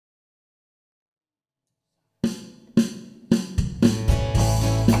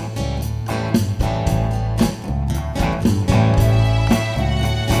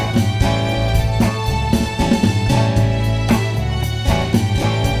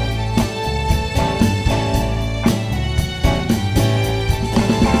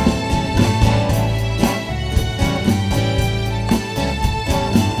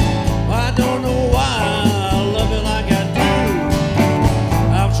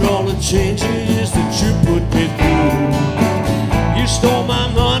changes that you put me through. You stole my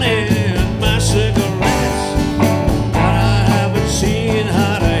money and my cigarettes, but I haven't seen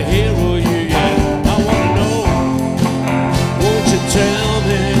how to hero you yet. I wanna know, won't you tell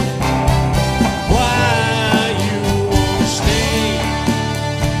me why you won't stay?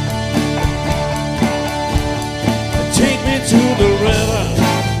 Take me to the river,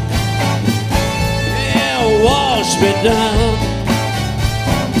 yeah, wash me down.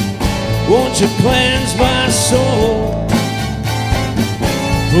 Won't you cleanse my soul,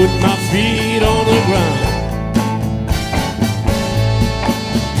 put my feet on the ground?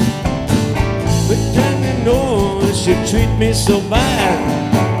 But then you know you treat me so bad.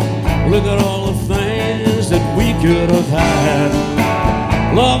 Look at all the things that we could have had.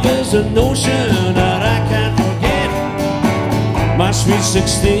 Love is a notion that I can't forget. My sweet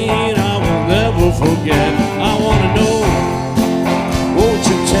 16 I will never forget. I wanna know, won't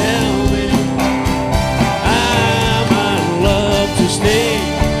you tell me I might love to stay?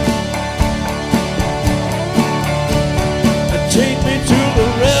 Take me to the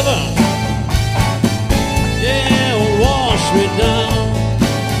river, yeah, wash me down.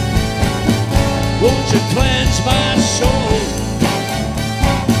 Won't you cleanse my soul,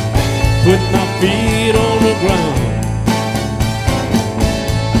 put my feet on the ground?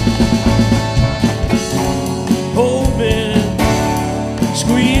 Hold me,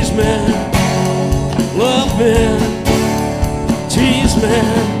 squeeze me, love me, tease me,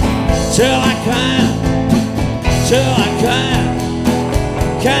 till I can't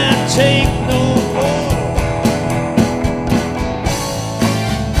take no more.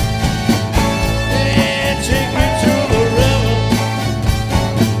 Yeah, take me to the river.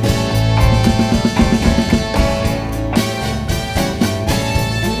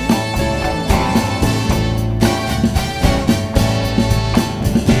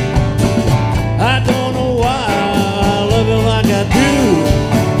 I don't know why I love you like I do,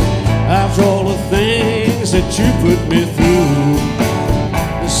 after all the things that you put me through.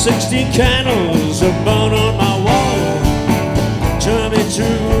 The 16 candles are burnt on my wall, turn me to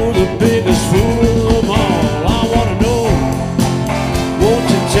the biggest fool of them all. I wanna know, won't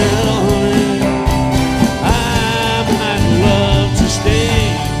you tell me I might love to stay?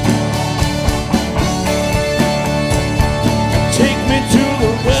 Take me to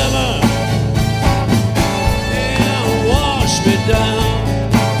the river, yeah, wash me down.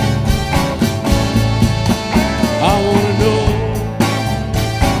 I wanna know,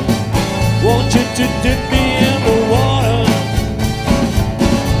 want you to dip me in the water.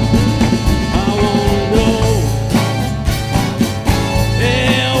 I wanna know,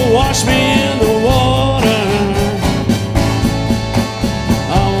 yeah, wash me in the water.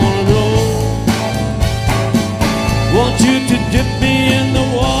 I wanna know, want you to dip me in the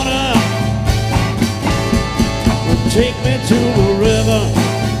water. Take me to the river,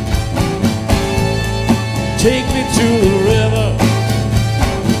 take me to the river,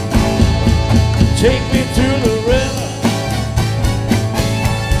 take me to the river,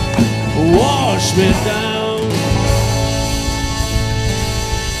 wash me down.